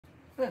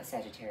Hello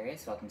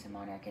Sagittarius, welcome to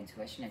Monarch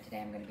Intuition, and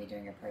today I'm going to be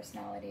doing your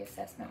personality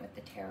assessment with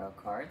the tarot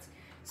cards.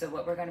 So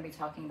what we're going to be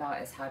talking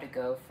about is how to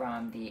go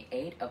from the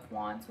Eight of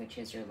Wands, which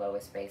is your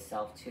lowest base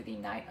self, to the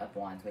Knight of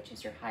Wands, which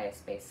is your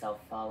highest base self,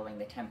 following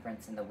the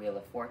Temperance and the Wheel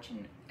of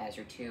Fortune as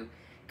your two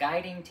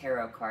guiding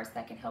tarot cards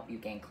that can help you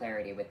gain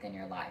clarity within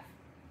your life.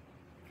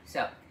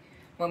 So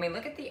when we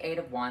look at the Eight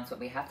of Wands, what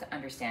we have to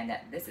understand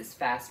that this is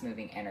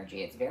fast-moving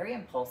energy. It's very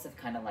impulsive,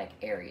 kind of like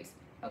Aries,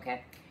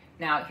 okay?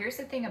 Now, here's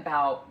the thing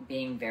about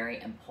being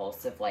very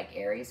impulsive like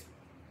Aries.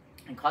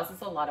 It causes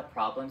a lot of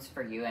problems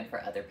for you and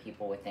for other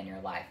people within your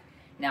life.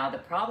 Now, the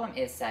problem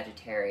is,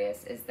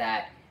 Sagittarius, is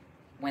that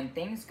when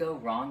things go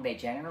wrong, they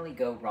generally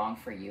go wrong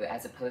for you,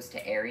 as opposed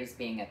to Aries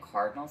being a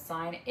cardinal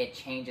sign. It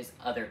changes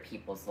other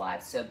people's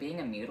lives. So being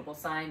a mutable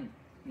sign,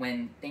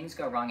 when things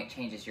go wrong, it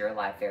changes your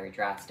life very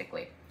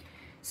drastically.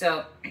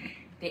 So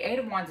the Eight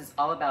of Wands is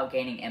all about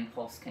gaining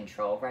impulse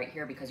control right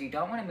here, because you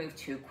don't want to move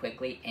too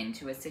quickly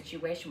into a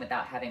situation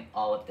without having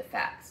all of the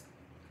facts.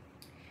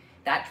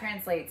 That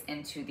translates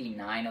into the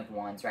Nine of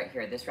Wands right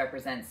here. This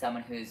represents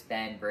someone who's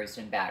been bruised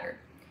and battered.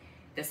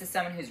 This is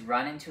someone who's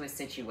run into a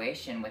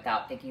situation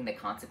without thinking the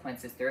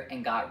consequences through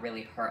and got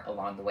really hurt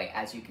along the way.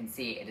 As you can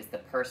see, it is the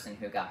person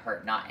who got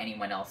hurt, not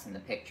anyone else in the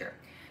picture.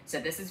 So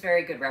this is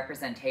very good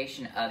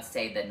representation of,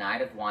 say, the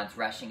Knight of Wands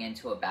rushing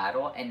into a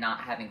battle and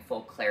not having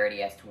full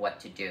clarity as to what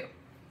to do.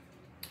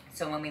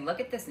 So when we look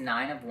at this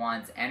Nine of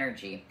Wands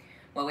energy,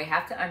 what we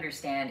have to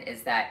understand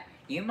is that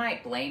you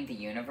might blame the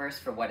universe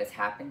for what has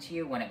happened to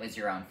you when it was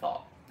your own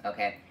fault,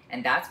 okay?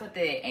 And that's what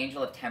the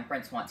Angel of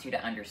Temperance wants you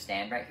to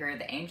understand right here.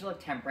 The Angel of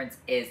Temperance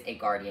is a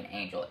guardian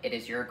angel. It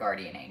is your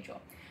guardian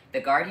angel. The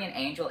guardian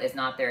angel is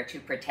not there to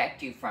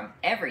protect you from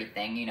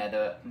everything, you know,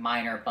 the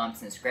minor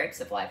bumps and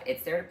scrapes of life.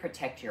 It's there to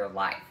protect your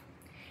life.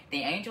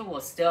 The angel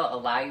will still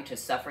allow you to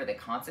suffer the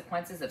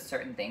consequences of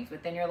certain things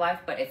within your life,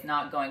 but it's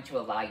not going to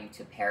allow you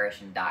to perish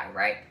and die,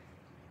 right?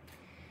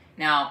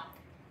 Now,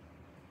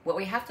 what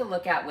we have to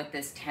look at with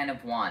this Ten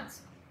of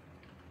Wands,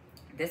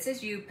 this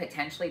is you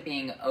potentially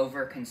being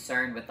over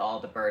concerned with all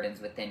the burdens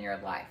within your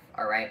life,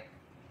 all right?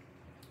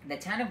 The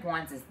Ten of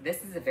Wands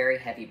this is a very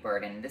heavy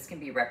burden. This can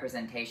be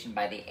representation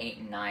by the 8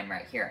 and 9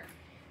 right here.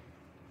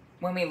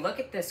 When we look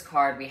at this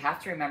card, we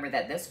have to remember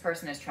that this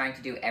person is trying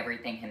to do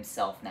everything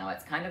himself now.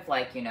 It's kind of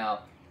like, you know,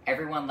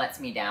 everyone lets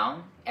me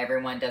down.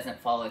 Everyone doesn't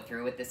follow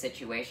through with the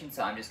situation,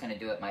 so I'm just going to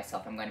do it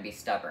myself. I'm going to be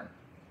stubborn.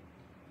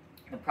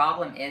 The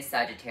problem is,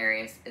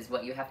 Sagittarius, is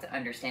what you have to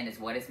understand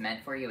is what is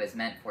meant for you is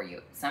meant for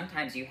you.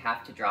 Sometimes you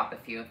have to drop a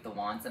few of the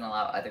wands and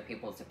allow other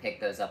people to pick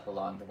those up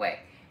along the way.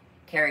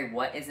 Carry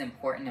what is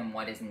important and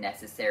what is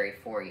necessary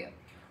for you.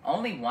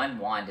 Only one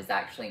wand is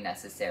actually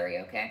necessary,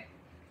 okay?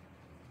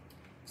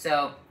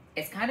 So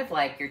it's kind of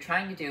like you're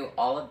trying to do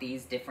all of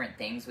these different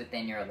things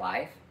within your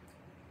life,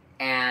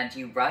 and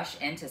you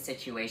rush into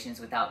situations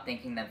without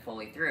thinking them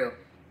fully through.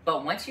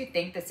 But once you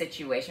think the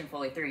situation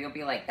fully through, you'll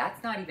be like,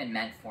 that's not even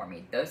meant for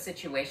me. Those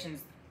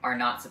situations are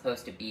not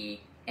supposed to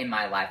be in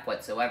my life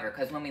whatsoever.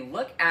 Because when we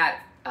look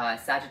at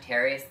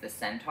Sagittarius the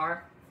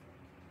Centaur,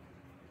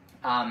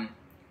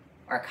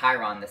 or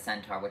Chiron the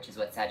Centaur, which is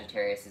what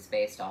Sagittarius is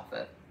based off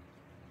of.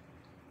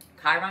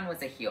 Chiron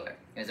was a healer.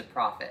 He was a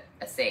prophet,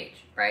 a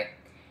sage, right?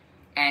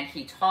 And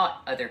he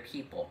taught other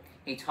people.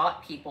 He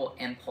taught people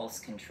impulse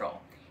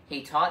control.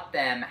 He taught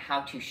them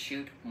how to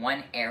shoot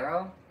one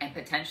arrow and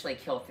potentially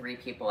kill 3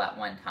 people at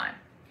one time.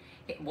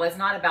 It was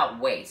not about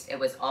waste. It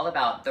was all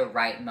about the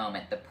right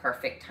moment, the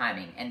perfect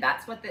timing. And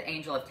that's what the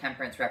Angel of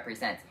Temperance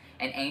represents.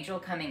 An angel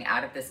coming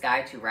out of the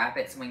sky to wrap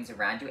its wings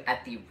around you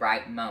at the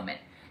right moment.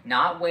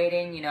 Not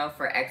waiting, you know,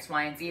 for X,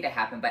 Y, and Z to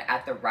happen, but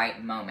at the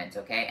right moment,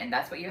 okay? And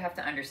that's what you have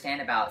to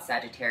understand about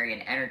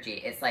Sagittarian energy.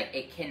 It's like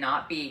it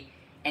cannot be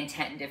in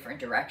 10 different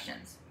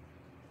directions.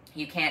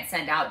 You can't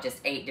send out just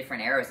 8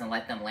 different arrows and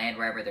let them land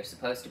wherever they're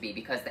supposed to be,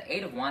 because the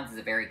Eight of Wands is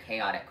a very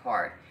chaotic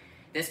card.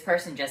 This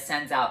person just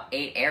sends out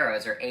 8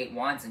 arrows or 8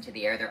 wands into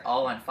the air. They're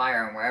all on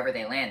fire, and wherever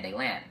they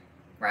land,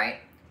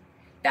 right?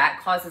 That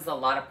causes a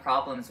lot of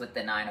problems with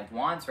the Nine of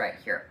Wands right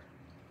here.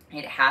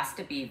 It has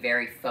to be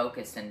very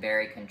focused and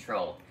very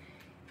controlled.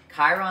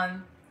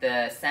 Chiron,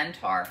 the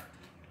Centaur,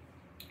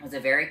 was a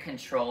very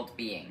controlled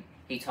being.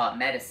 He taught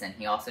medicine.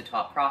 He also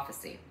taught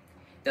prophecy.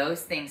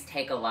 Those things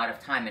take a lot of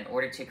time. In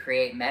order to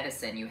create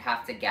medicine, you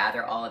have to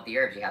gather all of the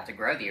herbs. You have to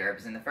grow the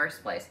herbs in the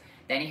first place.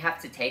 Then you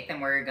have to take them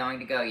where you're going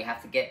to go. You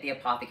have to get the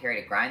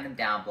apothecary to grind them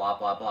down, blah,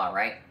 blah, blah,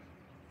 right?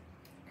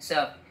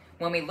 So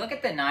when we look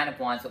at the Nine of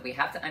Wands, what we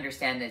have to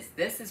understand is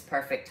this is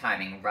perfect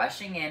timing,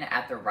 rushing in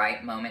at the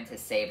right moment to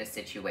save a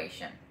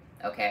situation,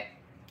 okay?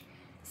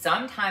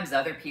 Sometimes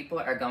other people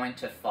are going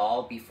to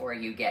fall before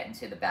you get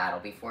into the battle,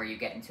 before you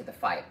get into the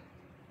fight.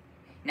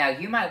 Now,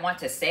 you might want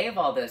to save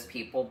all those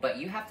people, but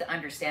you have to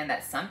understand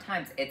that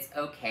sometimes it's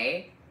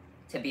okay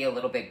to be a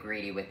little bit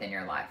greedy within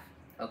your life,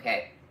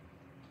 okay?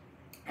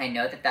 I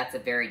know that that's a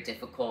very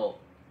difficult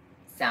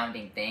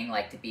sounding thing,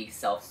 like to be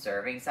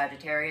self-serving,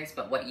 Sagittarius,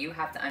 but what you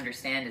have to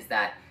understand is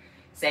that,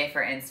 say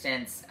for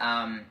instance,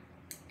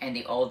 in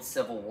the old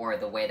Civil War,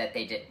 the way that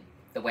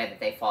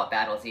they fought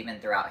battles even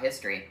throughout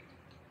history,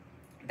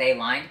 they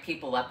lined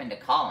people up into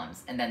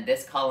columns, and then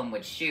this column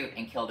would shoot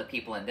and kill the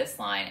people in this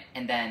line,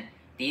 and then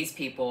these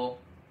people,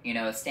 you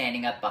know,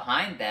 standing up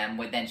behind them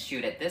would then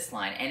shoot at this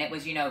line. And it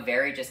was, you know,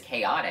 very just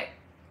chaotic.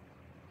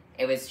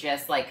 It was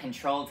just like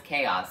controlled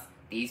chaos.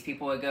 These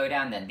people would go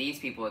down, then these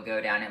people would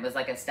go down. It was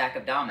like a stack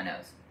of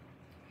dominoes.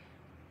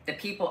 The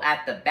people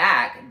at the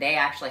back, they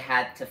actually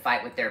had to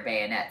fight with their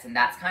bayonets, and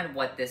that's kind of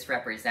what this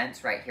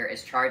represents right here,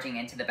 is charging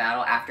into the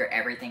battle after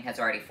everything has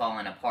already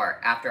fallen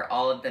apart, after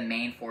all of the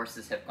main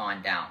forces have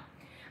gone down.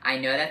 I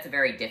know that's a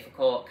very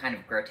difficult, kind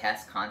of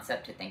grotesque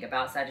concept to think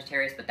about,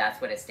 Sagittarius, but that's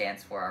what it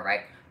stands for, all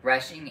right?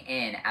 Rushing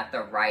in at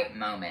the right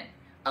moment,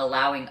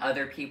 allowing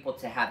other people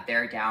to have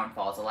their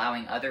downfalls,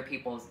 allowing other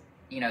people's,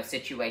 you know,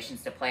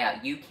 situations to play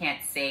out. You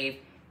can't save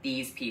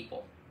these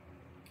people,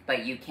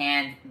 but you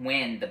can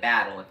win the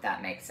battle, if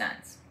that makes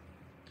sense.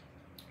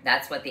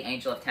 That's what the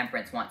Angel of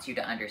Temperance wants you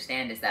to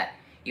understand, is that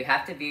you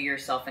have to view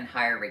yourself in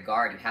higher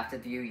regard. You have to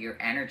view your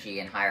energy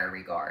in higher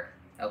regard,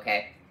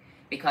 okay?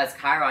 Because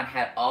Chiron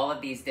had all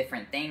of these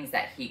different things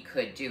that he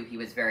could do. He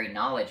was very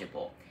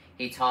knowledgeable.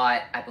 He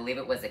taught, I believe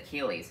it was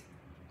Achilles.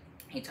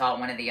 He taught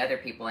one of the other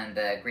people in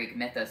the Greek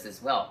mythos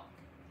as well.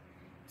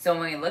 So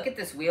when we look at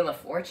this Wheel of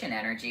Fortune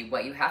energy,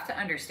 what you have to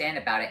understand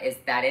about it is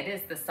that it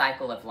is the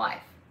cycle of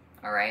life,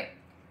 all right?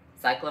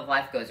 Cycle of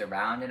life goes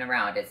around and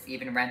around. It's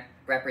even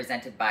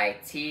represented by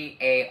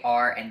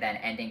T-A-R and then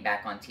ending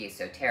back on T,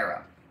 so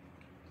tarot.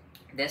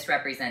 This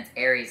represents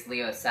Aries,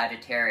 Leo,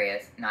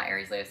 Sagittarius, not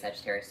Aries, Leo,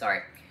 Sagittarius,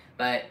 sorry,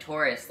 but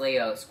Taurus,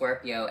 Leo,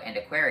 Scorpio, and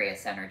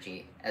Aquarius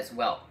energy as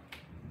well.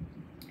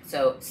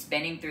 So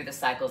spinning through the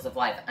cycles of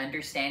life,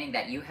 understanding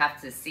that you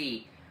have to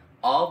see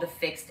all the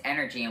fixed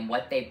energy and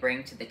what they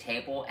bring to the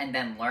table, and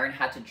then learn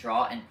how to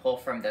draw and pull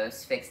from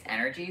those fixed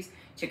energies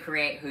to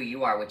create who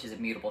you are, which is a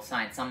mutable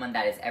sign, someone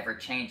that is ever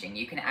changing.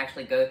 You can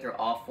actually go through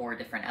all 4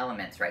 different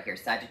elements right here.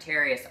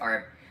 Sagittarius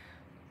are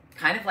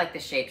kind of like the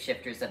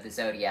shapeshifters of the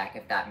zodiac,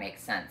 if that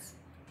makes sense.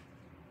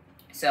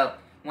 So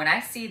when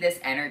I see this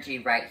energy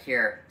right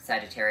here,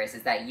 Sagittarius,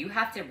 is that you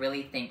have to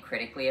really think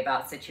critically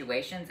about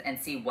situations and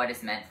see what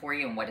is meant for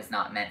you and what is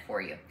not meant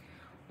for you.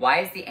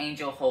 Why is the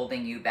angel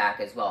holding you back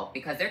as well?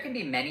 Because there can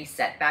be many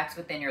setbacks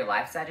within your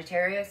life,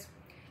 Sagittarius.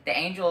 The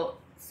angel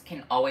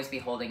can always be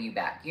holding you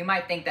back. You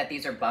might think that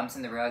these are bumps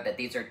in the road, that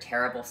these are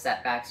terrible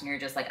setbacks, and you're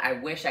just like, I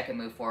wish I could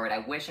move forward. I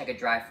wish I could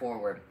drive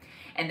forward.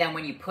 And then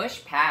when you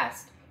push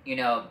past, you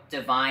know,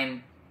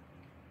 divine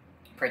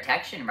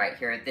protection right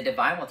here, the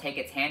divine will take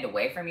its hand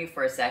away from you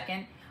for a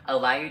second,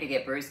 allow you to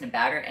get bruised and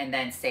battered, and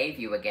then save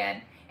you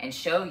again and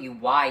show you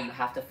why you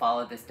have to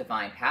follow this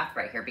divine path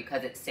right here,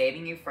 because it's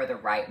saving you for the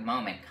right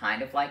moment.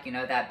 Kind of like, you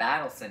know, that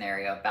battle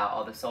scenario about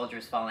all the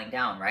soldiers falling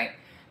down, right?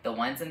 The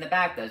ones in the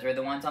back, those were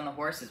the ones on the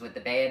horses with the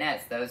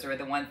bayonets. Those were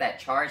the ones that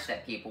charged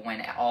at people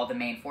when all the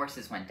main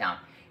forces went down.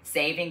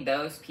 Saving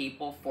those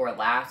people for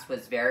last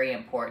was very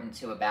important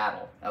to a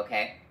battle,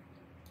 okay?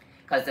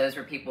 Because those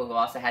were people who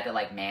also had to,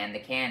 like, man the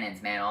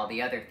cannons, man all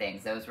the other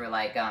things. Those were,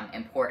 like,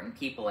 important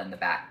people in the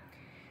back.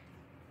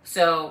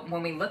 So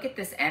when we look at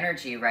this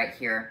energy right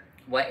here,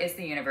 what is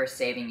the universe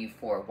saving you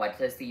for? What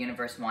does the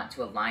universe want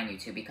to align you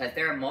to? Because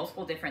there are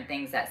multiple different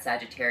things that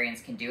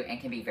Sagittarians can do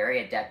and can be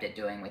very adept at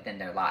doing within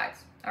their lives,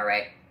 all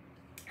right?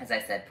 As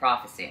I said,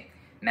 prophecy,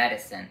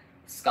 medicine,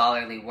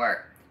 scholarly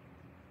work.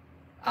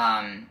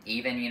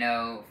 Even, you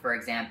know, for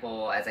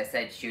example, as I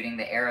said, shooting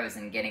the arrows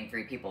and getting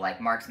 3 people, like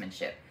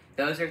marksmanship.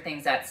 Those are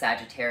things that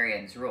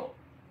Sagittarians rule.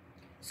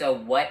 So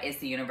what is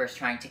the universe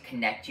trying to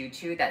connect you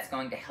to that's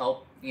going to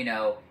help, you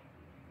know,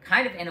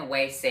 kind of in a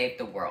way save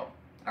the world,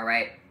 all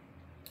right?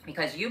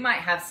 Because you might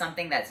have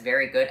something that's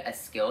very good, a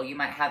skill. You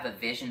might have a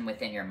vision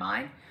within your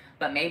mind,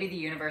 but maybe the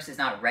universe is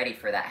not ready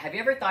for that. Have you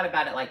ever thought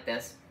about it like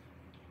this?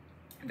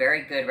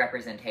 Very good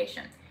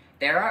representation.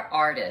 There are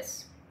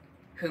artists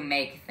who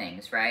make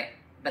things, right?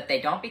 But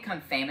they don't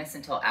become famous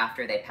until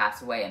after they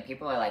pass away. And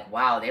people are like,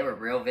 wow, they were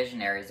real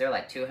visionaries. They're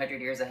like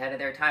 200 years ahead of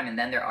their time. And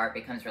then their art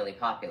becomes really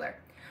popular.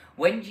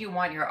 Wouldn't you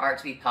want your art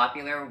to be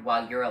popular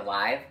while you're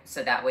alive?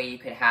 So that way you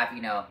could have,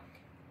 you know,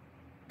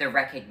 the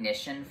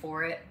recognition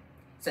for it.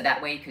 So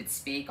that way you could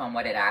speak on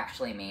what it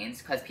actually means.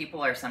 Because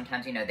people are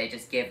sometimes, you know, they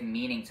just give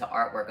meaning to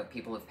artwork of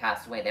people who've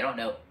passed away. They don't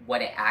know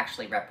what it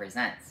actually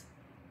represents.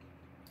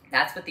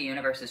 That's what the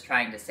universe is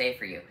trying to say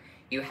for you.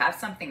 You have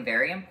something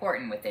very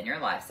important within your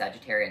life,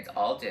 Sagittarians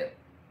all do.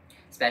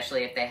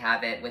 Especially if they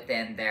have it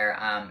within their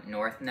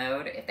North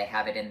Node, if they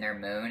have it in their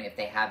Moon, if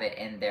they have it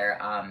in their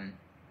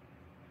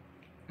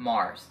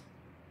Mars.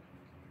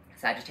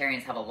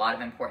 Sagittarians have a lot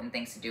of important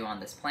things to do on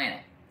this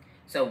planet.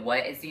 So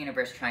what is the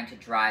universe trying to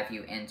drive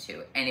you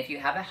into? And if you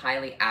have a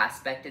highly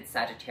aspected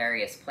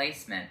Sagittarius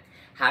placement,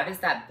 how does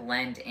that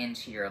blend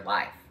into your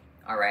life?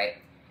 All right?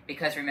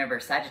 Because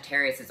remember,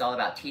 Sagittarius is all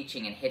about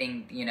teaching and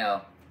hitting, you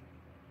know,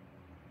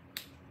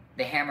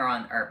 the hammer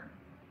on, or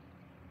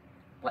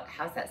what?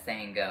 How's that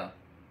saying go?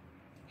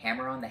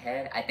 Hammer on the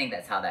head? I think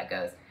that's how that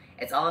goes.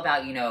 It's all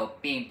about, you know,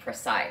 being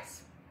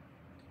precise.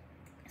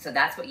 So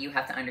that's what you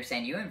have to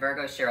understand. You and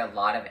Virgo share a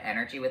lot of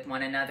energy with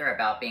one another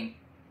about being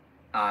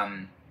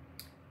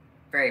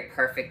very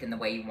perfect in the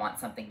way you want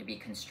something to be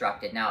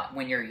constructed. Now,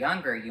 when you're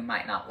younger, you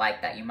might not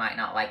like that. You might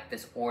not like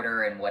this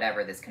order and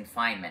whatever, this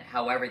confinement.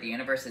 However, the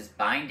universe is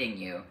binding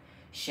you,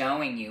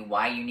 showing you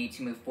why you need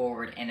to move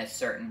forward in a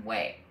certain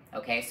way.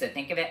 Okay, so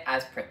think of it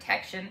as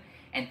protection,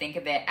 and think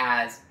of it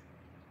as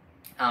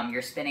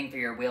you're spinning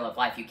through your wheel of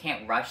life. You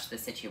can't rush the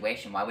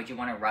situation. Why would you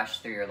want to rush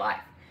through your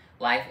life?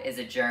 Life is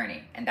a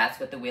journey, and that's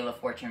what the Wheel of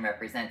Fortune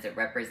represents. It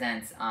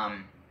represents,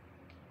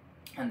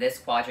 on this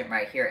quadrant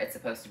right here, it's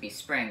supposed to be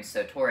spring,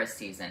 so Taurus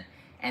season.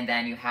 And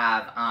then you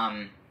have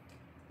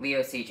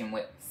Leo season,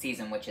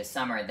 which is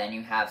summer. Then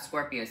you have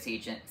Scorpio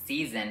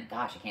season,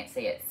 gosh, I can't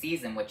say it,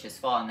 season, which is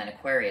fall, and then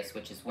Aquarius,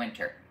 which is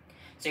winter.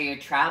 So you're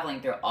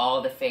traveling through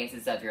all the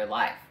phases of your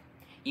life.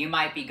 You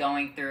might be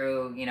going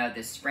through, you know,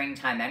 this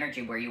springtime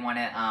energy where you want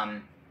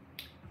to,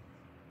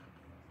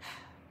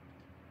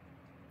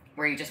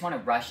 where you just want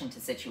to rush into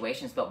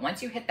situations. But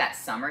once you hit that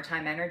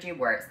summertime energy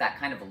where it's that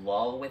kind of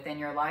lull within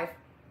your life,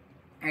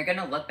 you're going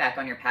to look back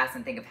on your past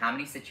and think of how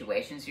many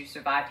situations you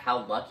survived,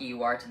 how lucky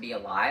you are to be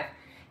alive,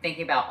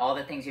 thinking about all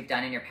the things you've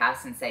done in your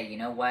past and say, you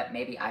know what,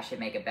 maybe I should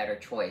make a better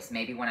choice.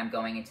 Maybe when I'm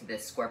going into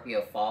this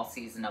Scorpio fall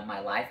season of my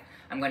life,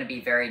 I'm going to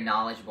be very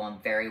knowledgeable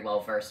and very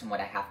well versed in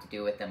what I have to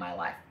do within my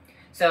life.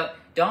 So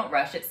don't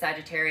rush it,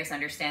 Sagittarius.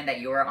 Understand that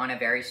you are on a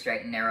very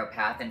straight and narrow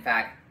path. In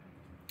fact,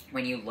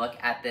 when you look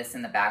at this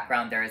in the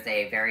background, there is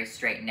a very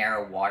straight and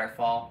narrow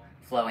waterfall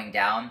flowing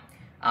down.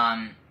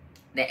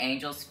 The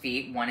angel's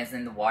feet, one is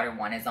in the water,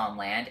 one is on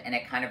land, and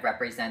it kind of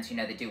represents, you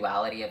know, the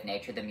duality of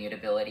nature, the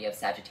mutability of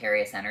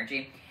Sagittarius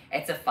energy.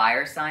 It's a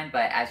fire sign,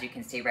 but as you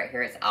can see right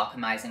here, it's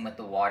alchemizing with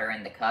the water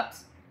and the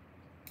cups.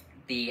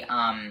 The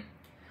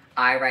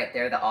eye right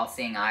there, the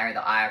all-seeing eye, or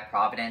the eye of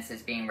providence,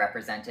 is being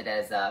represented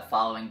as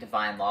following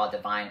divine law,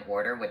 divine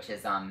order, which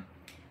is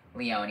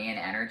Leonian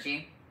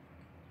energy.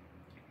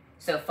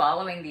 So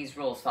following these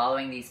rules,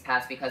 following these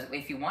paths, because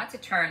if you want to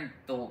turn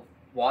the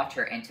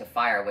water into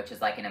fire, which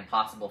is like an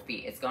impossible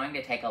feat, it's going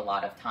to take a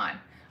lot of time,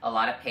 a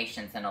lot of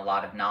patience, and a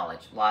lot of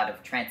knowledge, a lot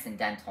of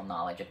transcendental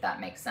knowledge, if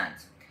that makes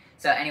sense.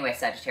 So anyway,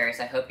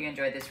 Sagittarius, I hope you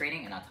enjoyed this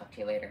reading, and I'll talk to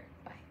you later.